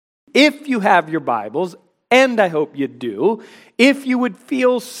if you have your Bibles, and I hope you do, if you would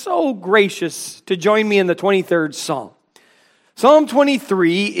feel so gracious to join me in the 23rd Psalm. Psalm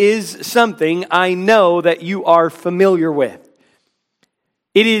 23 is something I know that you are familiar with.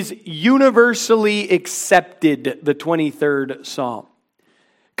 It is universally accepted, the 23rd Psalm.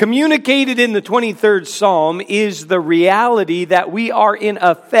 Communicated in the 23rd Psalm is the reality that we are in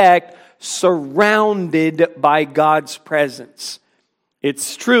effect surrounded by God's presence.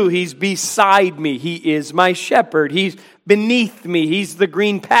 It's true, He's beside me. He is my shepherd. He's beneath me. He's the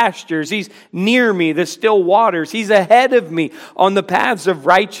green pastures. He's near me, the still waters. He's ahead of me on the paths of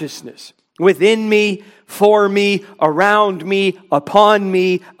righteousness. Within me, for me, around me, upon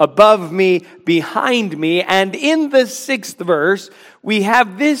me, above me, behind me. And in the 6th verse, we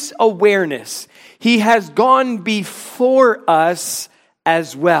have this awareness. He has gone before us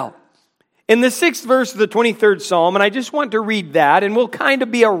as well. In the 6th verse of the 23rd Psalm, and I just want to read that, and we'll kind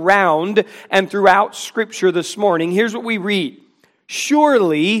of be around and throughout Scripture this morning. Here's what we read.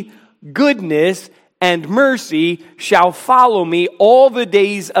 Surely goodness and mercy shall follow me all the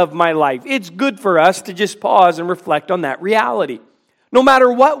days of my life. It's good for us to just pause and reflect on that reality. No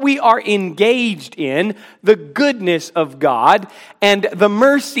matter what we are engaged in, the goodness of God and the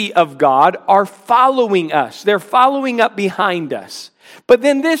mercy of God are following us. They're following up behind us. But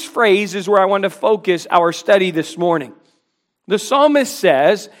then this phrase is where I want to focus our study this morning. The psalmist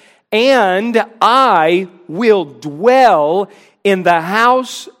says, "And I will dwell in the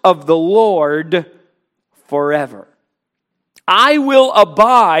house of the Lord forever." I will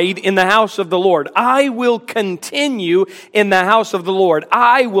abide in the house of the Lord. I will continue in the house of the Lord.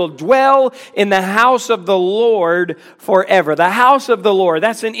 I will dwell in the house of the Lord forever. The house of the Lord,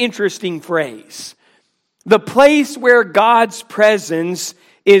 that's an interesting phrase. The place where God's presence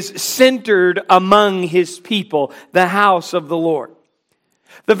is centered among His people, the house of the Lord.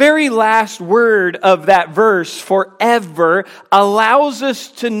 The very last word of that verse, forever, allows us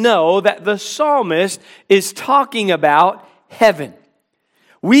to know that the psalmist is talking about heaven.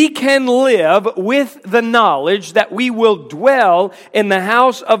 We can live with the knowledge that we will dwell in the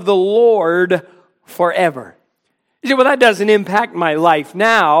house of the Lord forever. You say, well, that doesn't impact my life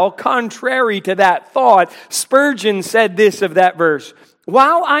now. Contrary to that thought, Spurgeon said this of that verse,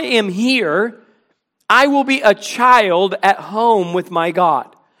 "While I am here, I will be a child at home with my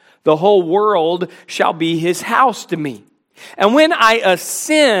God. The whole world shall be His house to me. And when I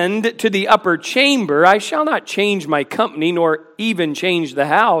ascend to the upper chamber, I shall not change my company, nor even change the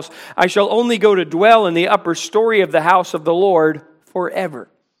house. I shall only go to dwell in the upper story of the house of the Lord forever."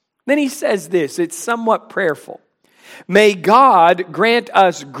 Then he says this, it's somewhat prayerful. May God grant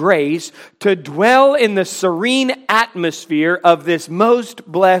us grace to dwell in the serene atmosphere of this most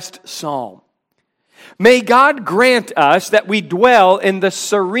blessed psalm. May God grant us that we dwell in the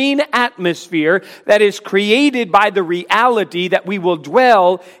serene atmosphere that is created by the reality that we will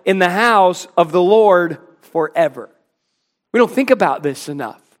dwell in the house of the Lord forever. We don't think about this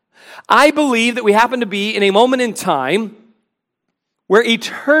enough. I believe that we happen to be in a moment in time where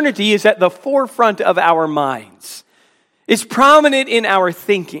eternity is at the forefront of our minds. It's prominent in our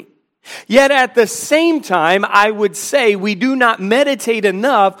thinking. Yet at the same time, I would say we do not meditate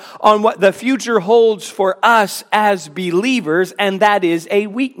enough on what the future holds for us as believers, and that is a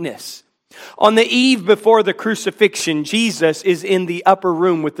weakness. On the eve before the crucifixion, Jesus is in the upper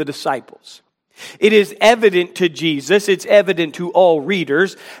room with the disciples. It is evident to Jesus, it's evident to all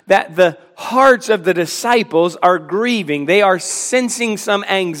readers, that the hearts of the disciples are grieving. They are sensing some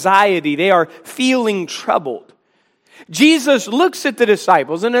anxiety. They are feeling troubled. Jesus looks at the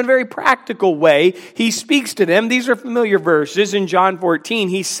disciples and in a very practical way, He speaks to them. These are familiar verses. In John 14,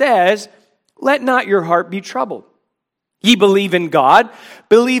 He says, "Let not your heart be troubled. Ye believe in God,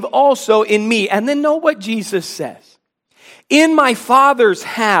 believe also in me." And then know what Jesus says. "In my Father's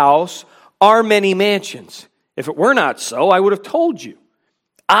house are many mansions. If it were not so, I would have told you.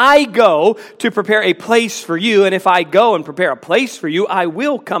 I go to prepare a place for you, and if I go and prepare a place for you, I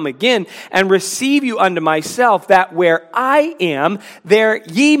will come again and receive you unto myself, that where I am, there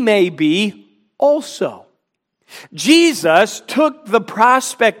ye may be also." Jesus took the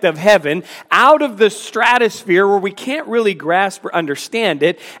prospect of heaven out of the stratosphere where we can't really grasp or understand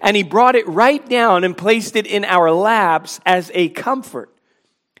it, and He brought it right down and placed it in our laps as a comfort.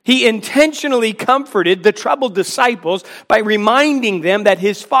 He intentionally comforted the troubled disciples by reminding them that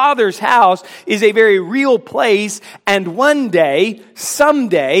His Father's house is a very real place, and one day,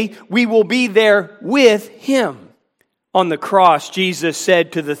 someday, we will be there with Him. On the cross, Jesus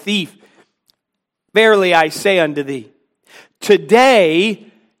said to the thief, "Verily I say unto thee, today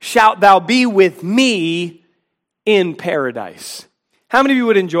shalt thou be with me in paradise." How many of you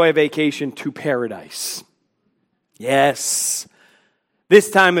would enjoy a vacation to paradise? Yes. This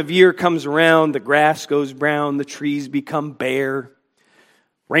time of year comes around, the grass goes brown, the trees become bare,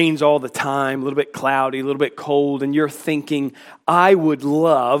 rains all the time, a little bit cloudy, a little bit cold, and you're thinking, I would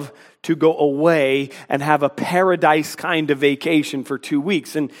love to go away and have a paradise kind of vacation for 2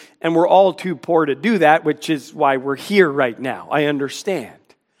 weeks. And we're all too poor to do that, which is why we're here right now. I understand.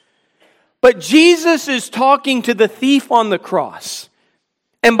 But Jesus is talking to the thief on the cross.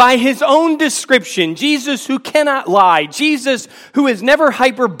 And by his own description, Jesus who cannot lie, Jesus who is never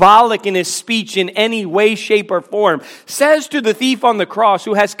hyperbolic in his speech in any way, shape, or form, says to the thief on the cross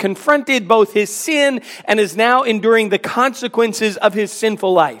who has confronted both his sin and is now enduring the consequences of his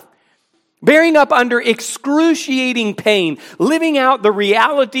sinful life, bearing up under excruciating pain, living out the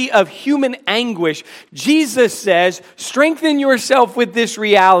reality of human anguish, Jesus says, strengthen yourself with this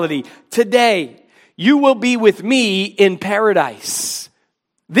reality. Today, you will be with me in paradise.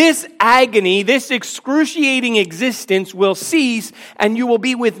 This agony, this excruciating existence will cease, and you will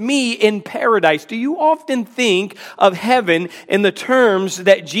be with me in paradise. Do you often think of heaven in the terms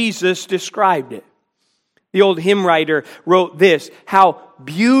that Jesus described it? The old hymn writer wrote this, how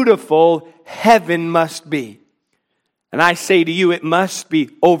beautiful heaven must be. And I say to you, it must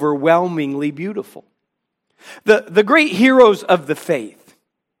be overwhelmingly beautiful. The great heroes of the faith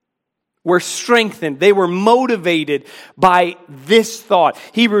were strengthened. They were motivated by this thought.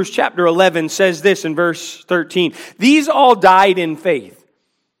 Hebrews chapter 11 says this in verse 13. These all died in faith,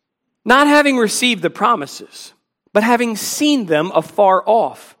 not having received the promises, but having seen them afar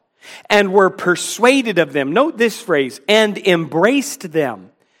off, and were persuaded of them. Note this phrase, and embraced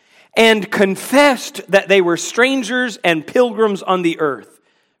them, and confessed that they were strangers and pilgrims on the earth.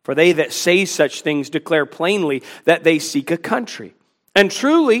 For they that say such things declare plainly that they seek a country. And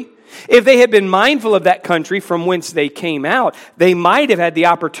truly, if they had been mindful of that country from whence they came out, they might have had the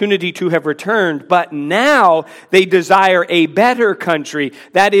opportunity to have returned. But now they desire a better country,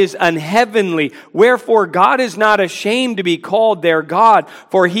 that is an heavenly. Wherefore God is not ashamed to be called their God,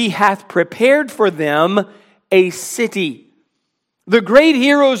 for he hath prepared for them a city. The great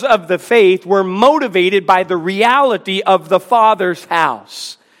heroes of the faith were motivated by the reality of the Father's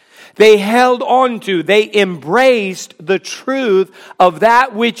house. They held on to, they embraced the truth of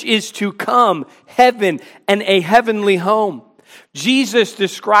that which is to come, heaven and a heavenly home. Jesus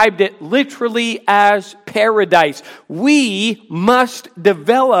described it literally as paradise. We must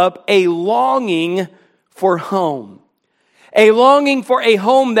develop a longing for home. A longing for a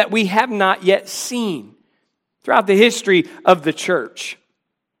home that we have not yet seen. Throughout the history of the church,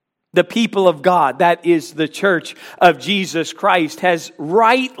 the people of God, that is the church of Jesus Christ, has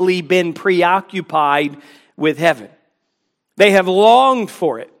rightly been preoccupied with heaven. They have longed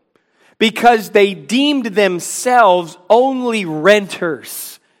for it because they deemed themselves only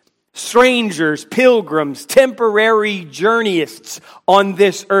renters, strangers, pilgrims, temporary journeyists on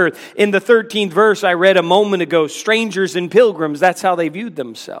this earth. In the 13th verse I read a moment ago, strangers and pilgrims, that's how they viewed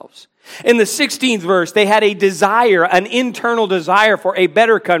themselves. In the 16th verse, they had a desire, an internal desire for a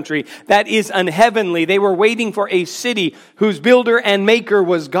better country that is unheavenly. They were waiting for a city whose builder and maker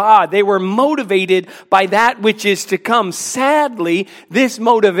was God. They were motivated by that which is to come. Sadly, this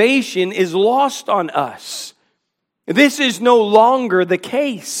motivation is lost on us. This is no longer the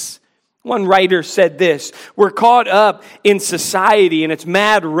case. One writer said this, we're caught up in society and its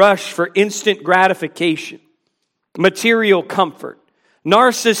mad rush for instant gratification, material comfort,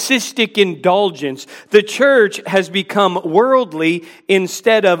 narcissistic indulgence. The church has become worldly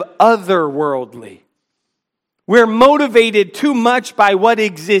instead of otherworldly. We're motivated too much by what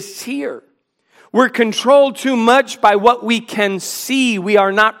exists here. We're controlled too much by what we can see. We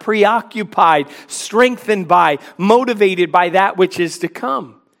are not preoccupied, strengthened by, motivated by that which is to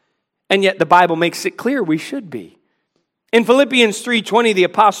come. And yet the Bible makes it clear we should be. In Philippians 3:20, the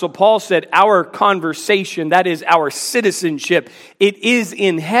Apostle Paul said, our conversation, that is our citizenship, it is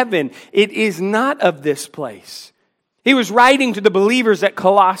in heaven. It is not of this place. He was writing to the believers at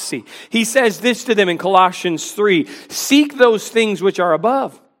Colossae. He says this to them in Colossians 3, seek those things which are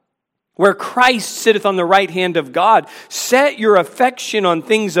above, where Christ sitteth on the right hand of God. Set your affection on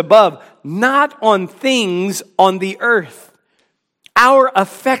things above, not on things on the earth. Our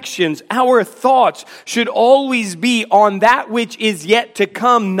affections, our thoughts should always be on that which is yet to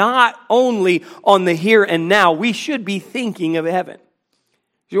come, not only on the here and now. We should be thinking of heaven.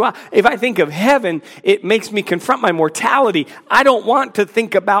 If I think of heaven, it makes me confront my mortality. I don't want to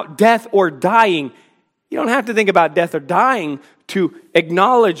think about death or dying. You don't have to think about death or dying to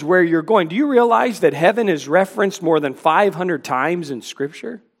acknowledge where you're going. Do you realize that heaven is referenced more than 500 times in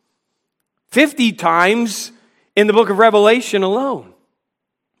Scripture? 50 times in the book of Revelation alone.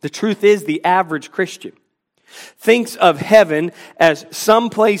 The truth is, the average Christian thinks of heaven as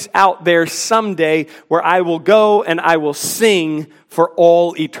someplace out there someday where I will go and I will sing for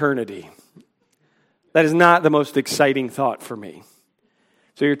all eternity. That is not the most exciting thought for me.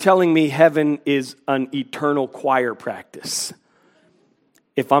 So you're telling me heaven is an eternal choir practice.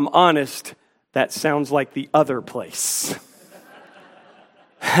 If I'm honest, that sounds like the other place.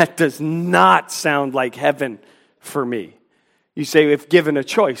 That does not sound like heaven for me. You say, if given a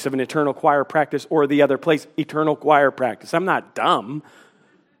choice of an eternal choir practice or the other place, eternal choir practice. I'm not dumb.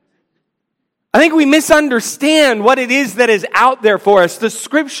 I think we misunderstand what it is that is out there for us. The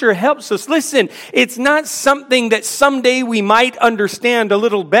Scripture helps us. Listen, it's not something that someday we might understand a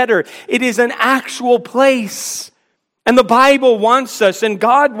little better. It is an actual place. And the Bible wants us, and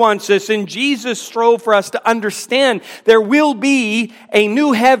God wants us, and Jesus strove for us to understand there will be a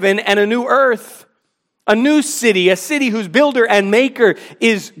new heaven and a new earth. A new city, a city whose builder and maker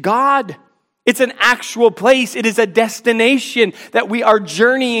is God. It's an actual place. It is a destination that we are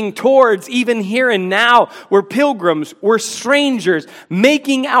journeying towards even here and now. We're pilgrims. We're strangers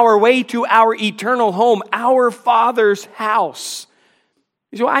making our way to our eternal home, our Father's house.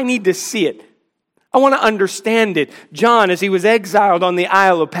 So I need to see it. I want to understand it. John, as he was exiled on the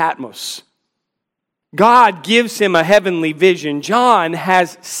Isle of Patmos, God gives him a heavenly vision. John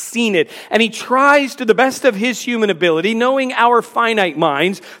has seen it, and he tries to the best of his human ability, knowing our finite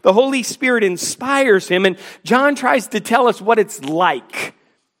minds. The Holy Spirit inspires him, and John tries to tell us what it's like.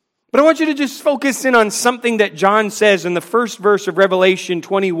 But I want you to just focus in on something that John says in the first verse of Revelation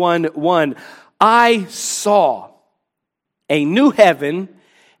 21:1. I saw a new heaven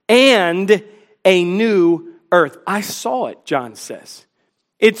and a new earth. I saw it, John says.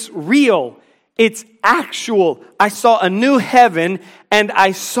 It's real. It's actual. I saw a new heaven and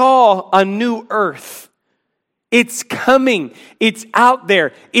I saw a new earth. It's coming. It's out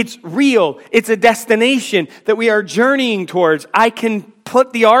there. It's real. It's a destination that we are journeying towards. I can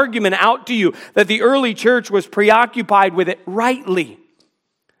put the argument out to you that the early church was preoccupied with it rightly.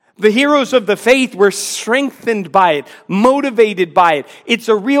 The heroes of the faith were strengthened by it, motivated by it. It's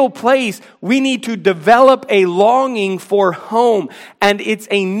a real place. We need to develop a longing for home, and it's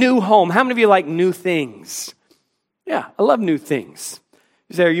a new home. How many of you like new things? Yeah, I love new things.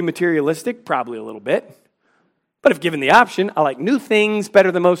 You say, are you materialistic? Probably a little bit. But if given the option, I like new things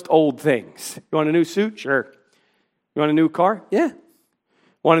better than most old things. You want a new suit? Sure. You want a new car? Yeah.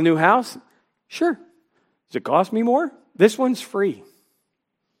 Want a new house? Sure. Does it cost me more? This one's free.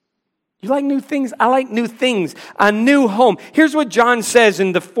 You like new things? I like new things. A new home. Here's what John says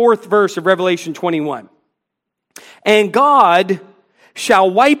in the 4th verse of Revelation 21. And God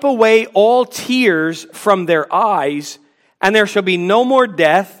shall wipe away all tears from their eyes, and there shall be no more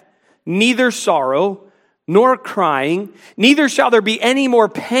death, neither sorrow, nor crying, neither shall there be any more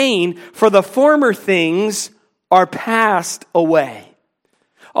pain, for the former things are passed away.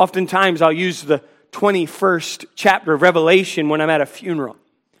 Oftentimes I'll use the 21st chapter of Revelation when I'm at a funeral,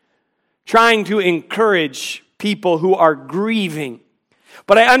 trying to encourage people who are grieving.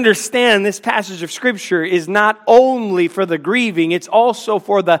 But I understand this passage of Scripture is not only for the grieving, it's also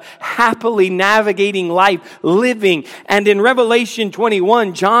for the happily navigating life, living. And in Revelation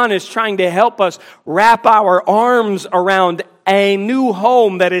 21, John is trying to help us wrap our arms around a new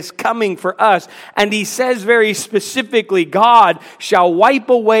home that is coming for us. And he says very specifically, God shall wipe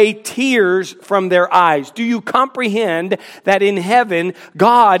away tears from their eyes. Do you comprehend that in heaven,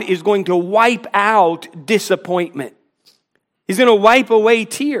 God is going to wipe out disappointment? He's going to wipe away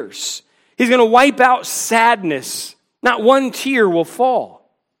tears. He's going to wipe out sadness. Not one tear will fall.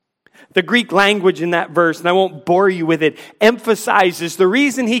 The Greek language in that verse, and I won't bore you with it, emphasizes the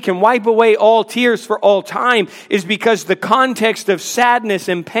reason he can wipe away all tears for all time is because the context of sadness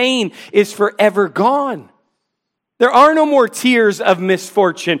and pain is forever gone. There are no more tears of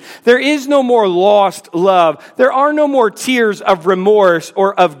misfortune. There is no more lost love. There are no more tears of remorse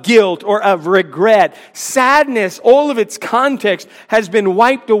or of guilt or of regret. Sadness, all of its context has been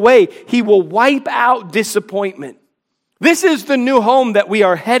wiped away. He will wipe out disappointment. This is the new home that we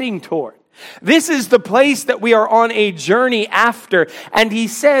are heading toward. This is the place that we are on a journey after. And he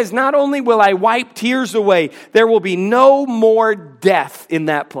says, not only will I wipe tears away, there will be no more death in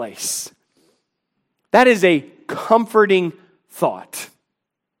that place. That is a comforting thought.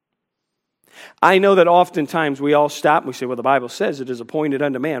 I know that oftentimes we all stop and we say, well, the Bible says it is appointed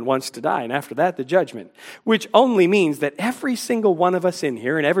unto man once to die, and after that, the judgment. Which only means that every single one of us in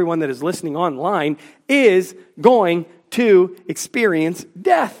here and everyone that is listening online is going to experience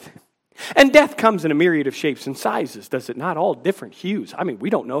death. And death comes in a myriad of shapes and sizes, does it not? All different hues. I mean, we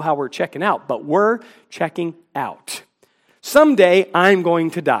don't know how we're checking out, but we're checking out. Someday I'm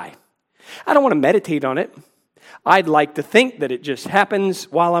going to die. I don't want to meditate on it. I'd like to think that it just happens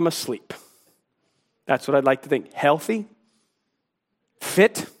while I'm asleep. That's what I'd like to think. Healthy,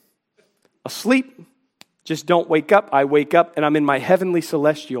 fit, asleep, just don't wake up. I wake up and I'm in my heavenly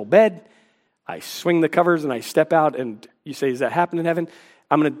celestial bed. I swing the covers and I step out, and you say, does that happen in heaven?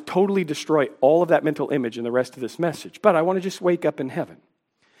 I'm going to totally destroy all of that mental image in the rest of this message, but I want to just wake up in heaven.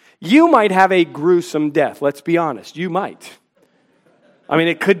 You might have a gruesome death. Let's be honest. You might. I mean,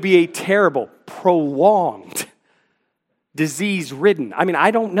 it could be a terrible, prolonged, disease-ridden.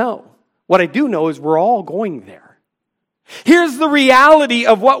 I don't know. What I do know is we're all going there. Here's the reality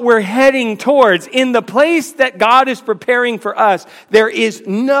of what we're heading towards. In the place that God is preparing for us, there is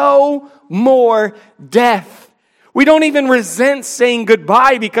no more death. We don't even resent saying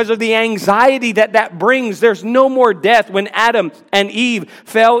goodbye because of the anxiety that brings. There's no more death. When Adam and Eve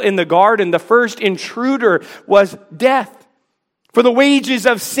fell in the garden, the first intruder was death. For the wages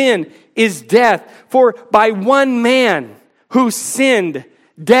of sin is death. For by one man who sinned,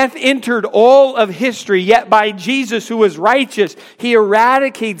 death entered all of history. Yet by Jesus, who is righteous, he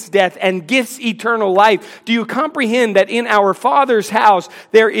eradicates death and gives eternal life. Do you comprehend that in our Father's house,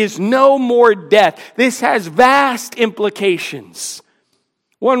 there is no more death? This has vast implications.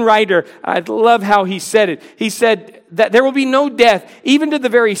 One writer, I love how he said it. He said that there will be no death, even to the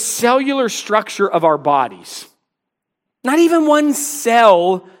very cellular structure of our bodies. Not even one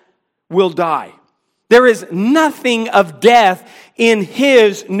cell will die. There is nothing of death in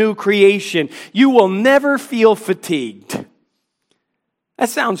his new creation. You will never feel fatigued. That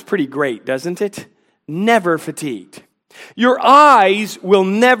sounds pretty great, doesn't it? Never fatigued. Your eyes will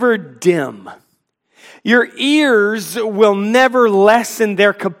never dim. Your ears will never lessen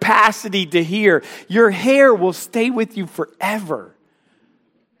their capacity to hear. Your hair will stay with you forever.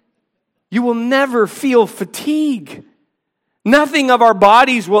 You will never feel fatigue. Nothing of our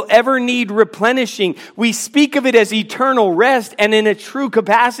bodies will ever need replenishing. We speak of it as eternal rest, and in a true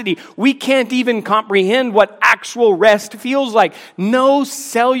capacity, we can't even comprehend what actual rest feels like. No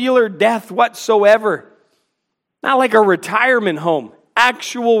cellular death whatsoever. Not like a retirement home.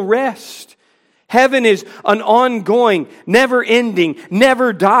 Actual rest. Heaven is an ongoing, never-ending,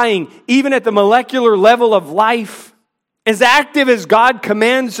 never dying, even at the molecular level of life. As active as God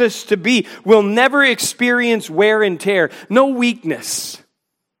commands us to be, we'll never experience wear and tear. No weakness.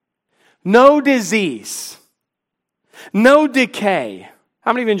 No disease. No decay.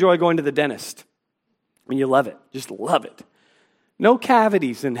 How many of you enjoy going to the dentist? You love it. Just love it. No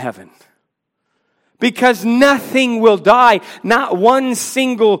cavities in heaven. Because nothing will die. Not one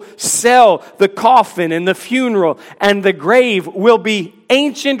single cell. The coffin and the funeral and the grave will be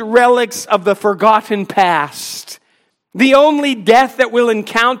ancient relics of the forgotten past. The only death that we'll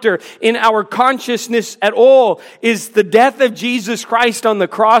encounter in our consciousness at all is the death of Jesus Christ on the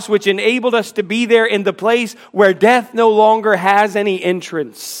cross, which enabled us to be there in the place where death no longer has any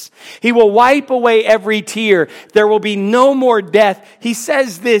entrance. He will wipe away every tear. There will be no more death. He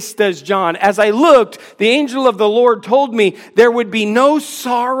says this, does John. As I looked, the angel of the Lord told me there would be no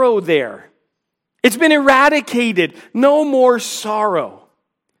sorrow there. It's been eradicated. No more sorrow.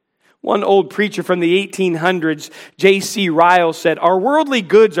 One old preacher from the 1800s, J.C. Ryle, said, our worldly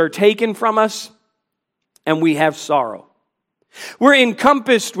goods are taken from us, and we have sorrow. We're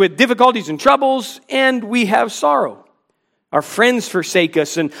encompassed with difficulties and troubles, and we have sorrow. Our friends forsake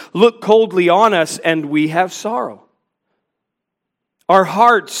us and look coldly on us, and we have sorrow. Our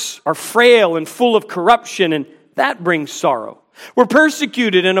hearts are frail and full of corruption, and that brings sorrow. We're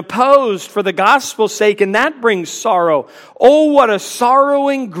persecuted and opposed for the gospel's sake, and that brings sorrow. Oh, what a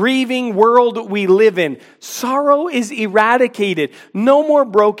sorrowing, grieving world we live in. Sorrow is eradicated. No more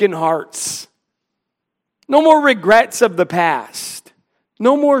broken hearts. No more regrets of the past.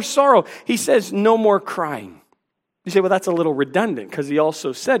 No more sorrow. He says no more crying. You say, well, that's a little redundant because he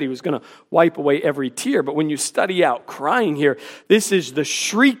also said he was going to wipe away every tear. But when you study out crying here, this is the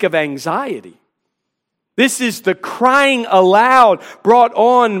shriek of anxiety. This is the crying aloud brought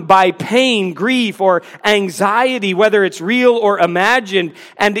on by pain, grief, or anxiety, whether it's real or imagined,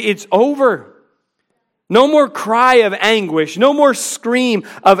 and it's over. No more cry of anguish, no more scream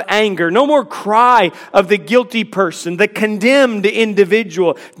of anger, no more cry of the guilty person, the condemned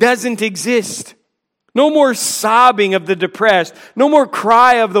individual doesn't exist. No more sobbing of the depressed, no more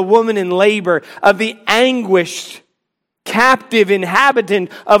cry of the woman in labor, of the anguished captive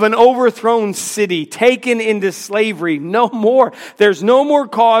inhabitant of an overthrown city, taken into slavery. No more. There's no more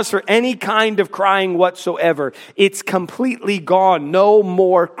cause for any kind of crying whatsoever. It's completely gone. No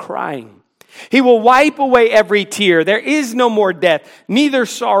more crying. He will wipe away every tear. There is no more death, neither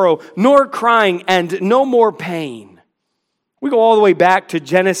sorrow nor crying, and no more pain. We go all the way back to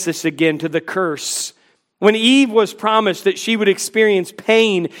Genesis again, to the curse, when Eve was promised that she would experience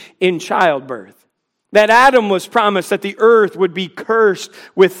pain in childbirth. That Adam was promised that the earth would be cursed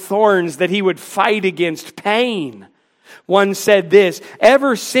with thorns, that he would fight against pain. One said this,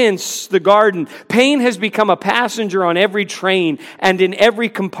 ever since the garden, pain has become a passenger on every train and in every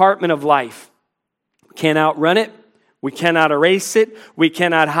compartment of life. We can't outrun it. We cannot erase it. We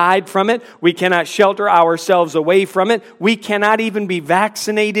cannot hide from it. We cannot shelter ourselves away from it. We cannot even be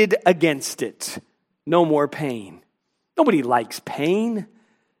vaccinated against it. No more pain. Nobody likes pain.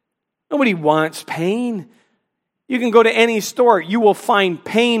 Nobody wants pain. You can go to any store. You will find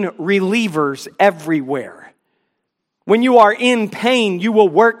pain relievers everywhere. When you are in pain, you will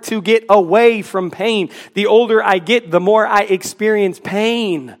work to get away from pain. The older I get, the more I experience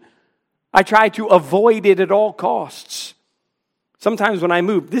pain. I try to avoid it at all costs. Sometimes when I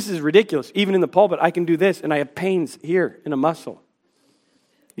move, this is ridiculous. Even in the pulpit, I can do this and I have pains here in a muscle.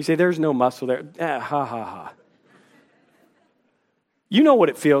 You say, there's no muscle there. Ha, ha, ha. You know what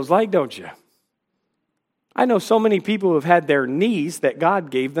it feels like, don't you? I know so many people who have had their knees that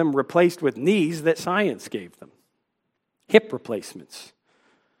God gave them replaced with knees that science gave them. Hip replacements,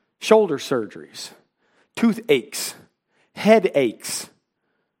 shoulder surgeries, toothaches, headaches,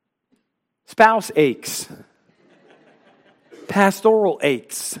 spouse aches, pastoral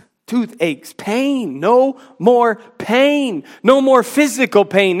aches, toothaches, pain, no more pain, no more physical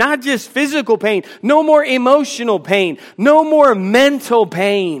pain, not just physical pain, no more emotional pain, no more mental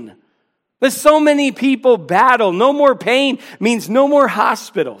pain. There's so many people battle. No more pain means no more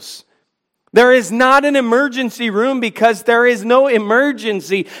hospitals. There is not an emergency room because there is no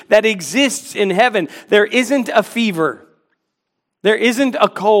emergency that exists in heaven. There isn't a fever. There isn't a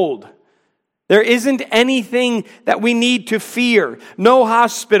cold. There isn't anything that we need to fear. No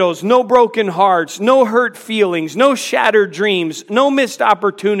hospitals, no broken hearts, no hurt feelings, no shattered dreams, no missed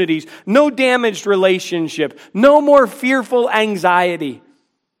opportunities, no damaged relationship, no more fearful anxiety.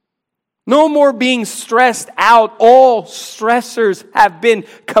 No more being stressed out. All stressors have been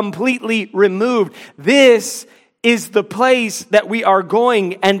completely removed. This is the place that we are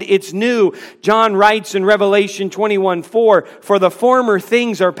going, and it's new. John writes in Revelation 21:4, "For the former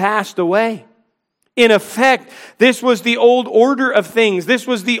things are passed away." In effect, this was the old order of things. This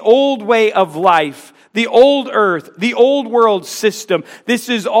was the old way of life. The old earth, the old world system. This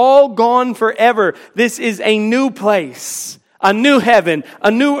is all gone forever. This is a new place. A new heaven,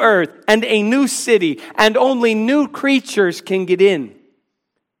 a new earth, and a new city, and only new creatures can get in.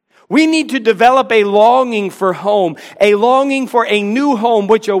 We need to develop a longing for home, a longing for a new home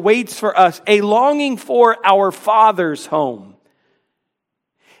which awaits for us, a longing for our Father's home.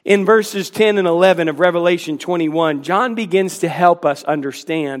 In verses 10 and 11 of Revelation 21, John begins to help us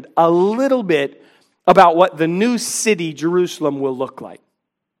understand a little bit about what the new city, Jerusalem, will look like.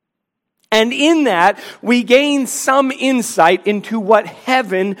 And in that, we gain some insight into what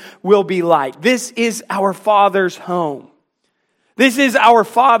heaven will be like. This is our Father's home. This is our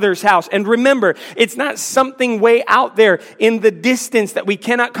Father's house. And remember, it's not something way out there in the distance that we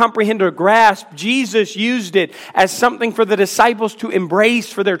cannot comprehend or grasp. Jesus used it as something for the disciples to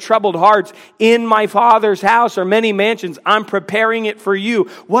embrace for their troubled hearts. In my Father's house are many mansions. I'm preparing it for you.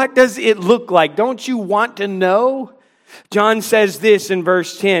 What does it look like? Don't you want to know? John says this in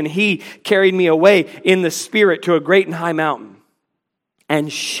verse 10, "He carried me away in the Spirit to a great and high mountain and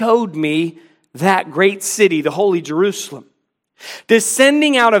showed me that great city, the holy Jerusalem,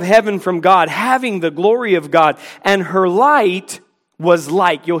 descending out of heaven from God, having the glory of God, and her light was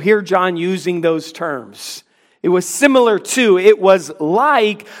like," you'll hear John using those terms. It was similar to, it was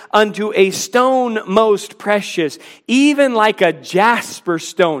like unto a stone most precious, even like a jasper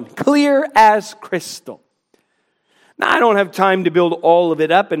stone, clear as crystal. Now, I don't have time to build all of it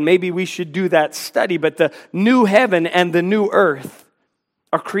up, and maybe we should do that study, but the new heaven and the new earth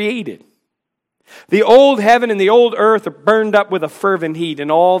are created. The old heaven and the old earth are burned up with a fervent heat,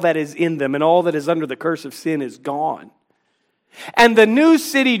 and all that is in them and all that is under the curse of sin is gone. And the new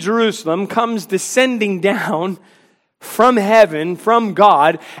city, Jerusalem, comes descending down from heaven, from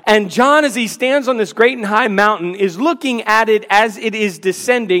God. And John, as he stands on this great and high mountain, is looking at it as it is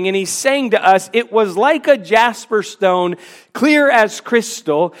descending. And he's saying to us, it was like a jasper stone, clear as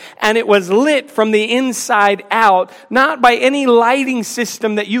crystal. And it was lit from the inside out, not by any lighting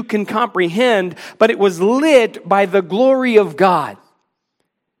system that you can comprehend, but it was lit by the glory of God.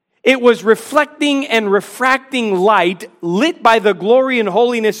 It was reflecting and refracting light lit by the glory and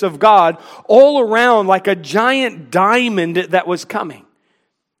holiness of God all around like a giant diamond that was coming.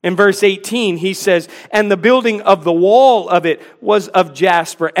 In verse 18, he says, "And the building of the wall of it was of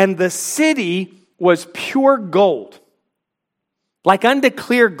jasper, and the city was pure gold." like unto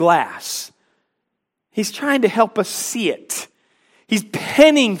clear glass. He's trying to help us see it. He's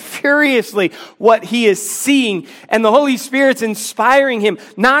penning furiously what he is seeing, and the Holy Spirit's inspiring him,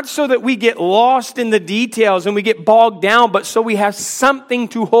 not so that we get lost in the details and we get bogged down, but so we have something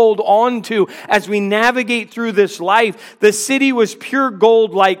to hold on to as we navigate through this life. The city was pure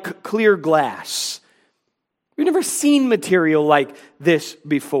gold like clear glass. We've never seen material like this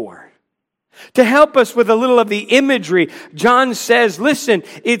before. To help us with a little of the imagery, John says, listen,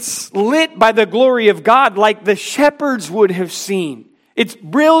 it's lit by the glory of God like the shepherds would have seen. It's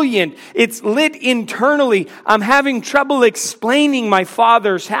brilliant. It's lit internally. I'm having trouble explaining my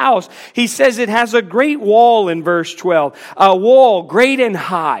Father's house. He says it has a great wall in verse 12. A wall great and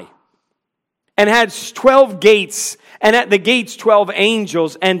high. And had 12 gates. And at the gates 12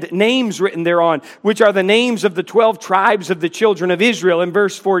 angels and names written thereon, which are the names of the 12 tribes of the children of Israel. In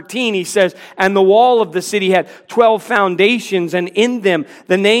verse 14 he says, and the wall of the city had 12 foundations, and in them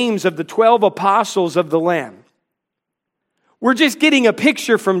the names of the 12 apostles of the Lamb. We're just getting a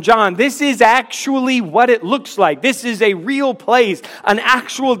picture from John. This is actually what it looks like. This is a real place, an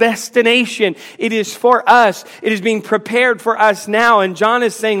actual destination. It is for us. It is being prepared for us now. And John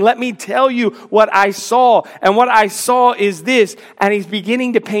is saying, let me tell you what I saw. And what I saw is this. And he's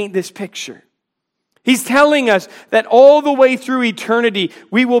beginning to paint this picture. He's telling us that all the way through eternity,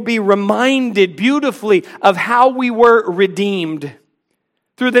 we will be reminded beautifully of how we were redeemed.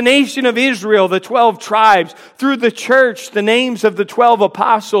 Through the nation of Israel, the 12 tribes, through the church, the names of the 12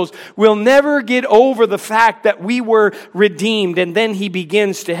 apostles, we'll never get over the fact that we were redeemed. And then he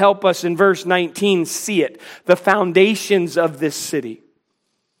begins to help us in verse 19 see it, the foundations of this city.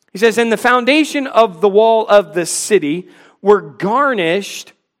 He says, and the foundation of the wall of the city were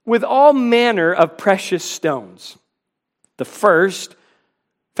garnished with all manner of precious stones. The first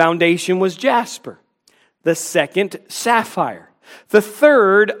foundation was jasper, the second sapphire, the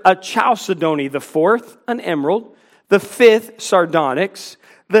third, a chalcedony. The fourth, an emerald. The fifth, sardonyx.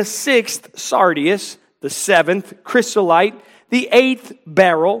 The sixth, sardius. The seventh, chrysolite. The eighth,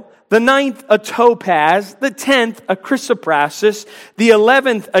 beryl. The ninth, a topaz. The 10th, a chrysoprasus. The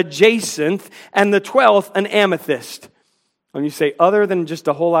 11th, a jacinth. And the 12th, an amethyst. When you say, other than just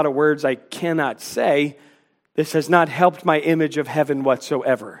a whole lot of words I cannot say, this has not helped my image of heaven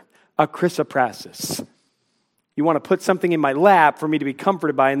whatsoever. A chrysoprasus. You want to put something in my lap for me to be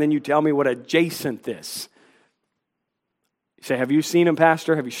comforted by, and then you tell me what a jacinth is. You say, have you seen him,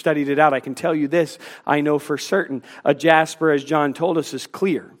 Pastor? Have you studied it out? I can tell you this. I know for certain. A jasper, as John told us, is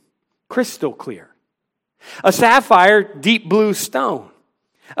clear. Crystal clear. A sapphire, deep blue stone.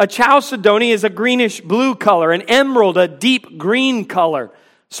 A chalcedony is a greenish blue color. An emerald, a deep green color.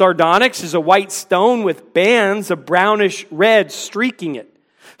 Sardonyx is a white stone with bands of brownish red streaking it.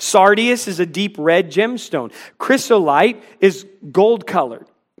 Sardius is a deep red gemstone. Chrysolite is gold colored.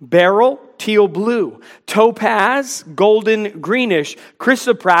 Beryl, teal blue. Topaz, golden greenish.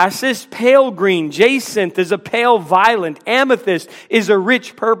 Chrysoprasus, pale green. Jacinth is a pale violet. Amethyst is a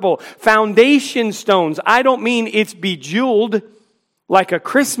rich purple. Foundation stones, I don't mean it's bejeweled like a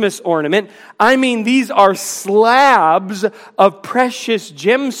Christmas ornament. I mean, these are slabs of precious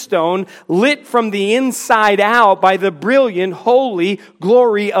gemstone lit from the inside out by the brilliant, holy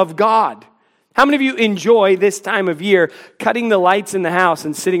glory of God. How many of you enjoy this time of year cutting the lights in the house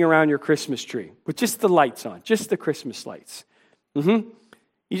and sitting around your Christmas tree with just the lights on, just the Christmas lights? You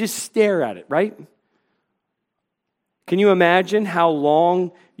just stare at it, right? Can you imagine how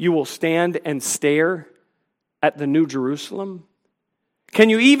long you will stand and stare at the New Jerusalem? Can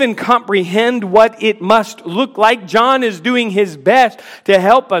you even comprehend what it must look like? John is doing his best to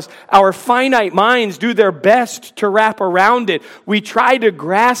help us. Our finite minds do their best to wrap around it. We try to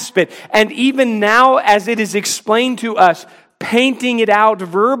grasp it. And even now, as it is explained to us, painting it out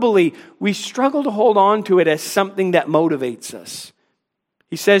verbally, we struggle to hold on to it as something that motivates us.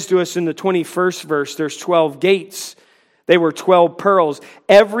 He says to us in the 21st verse, there's 12 gates. They were 12 pearls.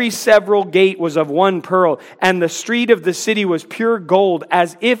 Every several gate was of one pearl, and the street of the city was pure gold,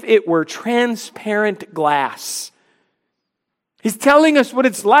 as if it were transparent glass. He's telling us what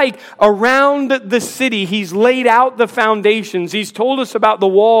it's like around the city. He's laid out the foundations. He's told us about the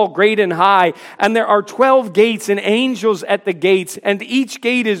wall, great and high. And there are 12 gates and angels at the gates. And each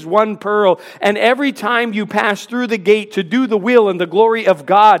gate is one pearl. And every time you pass through the gate to do the will and the glory of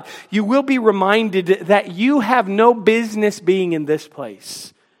God, you will be reminded that you have no business being in this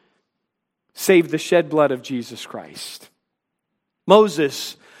place, save the shed blood of Jesus Christ.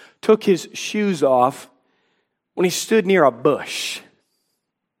 Moses took his shoes off when he stood near a bush.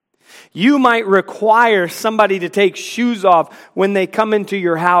 You might require somebody to take shoes off when they come into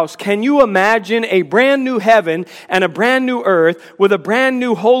your house. Can you imagine a brand new heaven and a brand new earth with a brand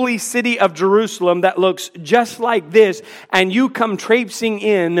new holy city of Jerusalem that looks just like this, and you come traipsing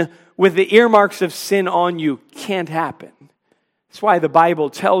in with the earmarks of sin on you? Can't happen. That's why the Bible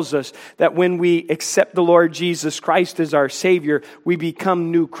tells us that when we accept the Lord Jesus Christ as our Savior, we become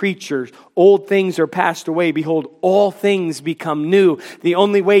new creatures. Old things are passed away. Behold, all things become new. The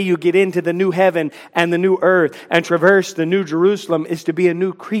only way you get into the new heaven and the new earth and traverse the new Jerusalem is to be a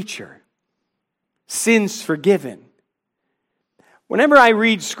new creature. Sins forgiven. Whenever I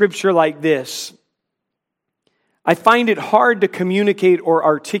read scripture like this, I find it hard to communicate or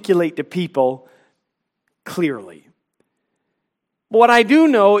articulate to people clearly. But what I do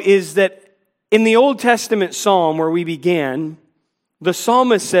know is that in the Old Testament psalm where we began, the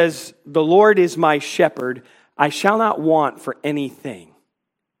psalmist says, "The Lord is my shepherd, I shall not want for anything."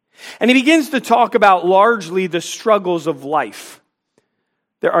 And he begins to talk about largely the struggles of life.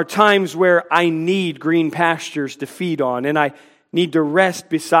 There are times where I need green pastures to feed on, and I need to rest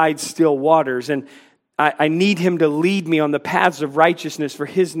beside still waters, and I need Him to lead me on the paths of righteousness for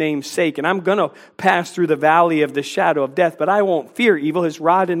His name's sake. And I'm going to pass through the valley of the shadow of death, but I won't fear evil. His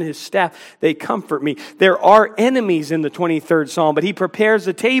rod and His staff, they comfort me. There are enemies in the 23rd Psalm, but He prepares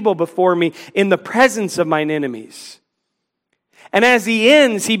a table before me in the presence of mine enemies. And as he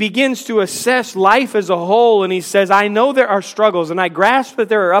ends, he begins to assess life as a whole, and he says, I know there are struggles, and I grasp that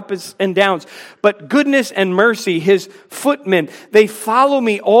there are ups and downs, but goodness and mercy, His footmen, they follow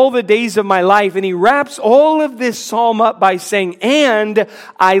me all the days of my life. And he wraps all of this psalm up by saying, and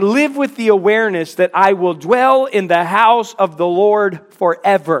I live with the awareness that I will dwell in the house of the Lord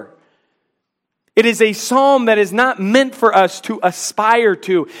forever. It is a psalm that is not meant for us to aspire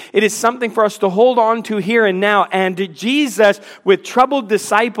to. It is something for us to hold on to here and now. And Jesus, with troubled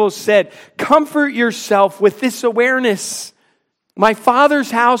disciples, said, comfort yourself with this awareness. My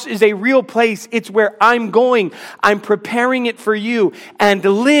Father's house is a real place. It's where I'm going. I'm preparing it for you. And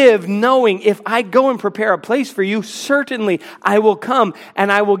live knowing if I go and prepare a place for you, certainly I will come and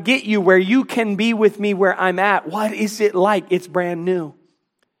I will get you where you can be with me where I'm at. What is it like? It's brand new.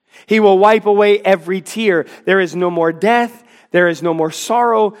 He will wipe away every tear. There is no more death. There is no more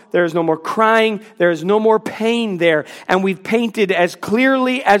sorrow. There is no more crying. There is no more pain there. And we've painted as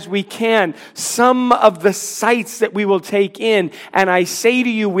clearly as we can some of the sights that we will take in. And I say to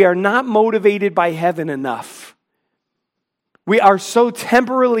you, we are not motivated by heaven enough. We are so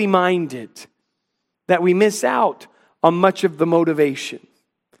temporally minded that we miss out on much of the motivation.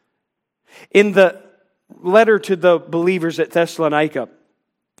 In the letter to the believers at Thessalonica,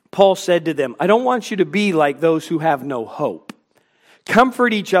 Paul said to them, I don't want you to be like those who have no hope.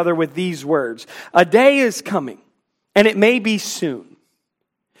 Comfort each other with these words. A day is coming, and it may be soon,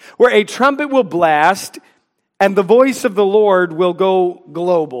 where a trumpet will blast, and the voice of the Lord will go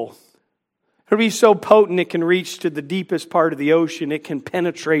global. It'll be so potent it can reach to the deepest part of the ocean. It can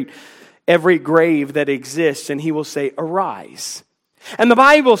penetrate every grave that exists, and He will say, arise. And the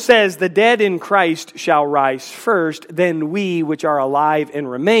Bible says, the dead in Christ shall rise first, then we which are alive and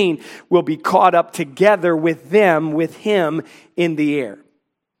remain will be caught up together with them, with Him in the air.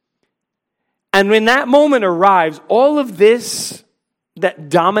 And when that moment arrives, all of this that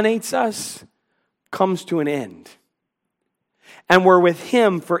dominates us comes to an end. And we're with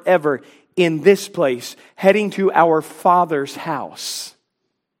Him forever in this place, heading to our Father's house.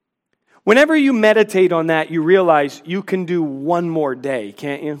 Whenever you meditate on that, you realize you can do one more day,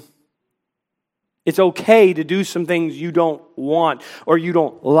 can't you? It's okay to do some things you don't want or you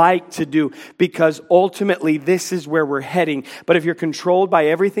don't like to do, because ultimately this is where we're heading. But if you're controlled by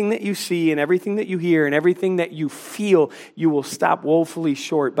everything that you see and everything that you hear and everything that you feel, you will stop woefully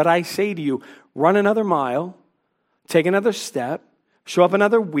short. But I say to you, run another mile, take another step, show up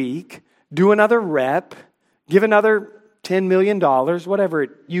another week, do another rep, give another $10 million,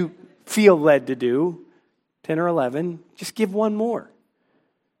 whatever you feel led to do, 10 or 11, just give one more.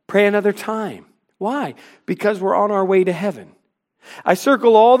 Pray another time. Why? Because we're on our way to heaven. I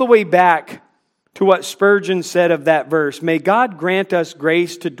circle all the way back to what Spurgeon said of that verse. May God grant us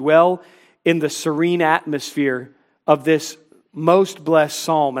grace to dwell in the serene atmosphere of this most blessed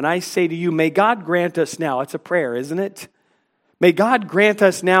psalm. And I say to you, may God grant us now, it's a prayer, isn't it? May God grant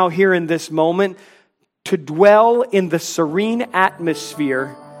us now here in this moment to dwell in the serene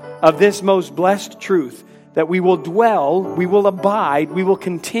atmosphere of this most blessed truth, that we will dwell, we will abide, we will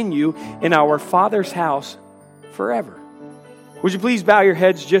continue in our Father's house forever. Would you please bow your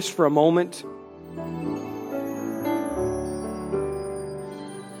heads just for a moment?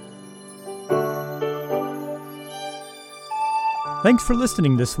 Thanks for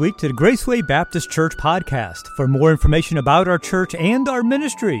listening this week to the Graceway Baptist Church podcast. For more information about our church and our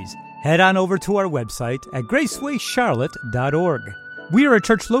ministries, head on over to our website at gracewaycharlotte.org. We are a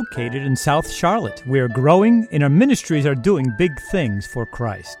church located in South Charlotte. We are growing, and our ministries are doing big things for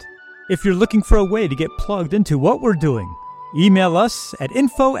Christ. If you're looking for a way to get plugged into what we're doing, email us at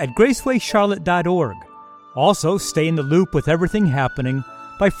info@gracewaycharlotte.org. Also, stay in the loop with everything happening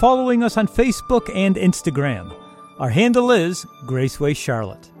by following us on Facebook and Instagram. Our handle is Graceway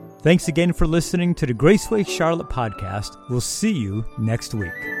Charlotte. Thanks again for listening to the Graceway Charlotte podcast. We'll see you next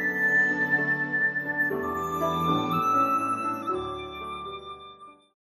week.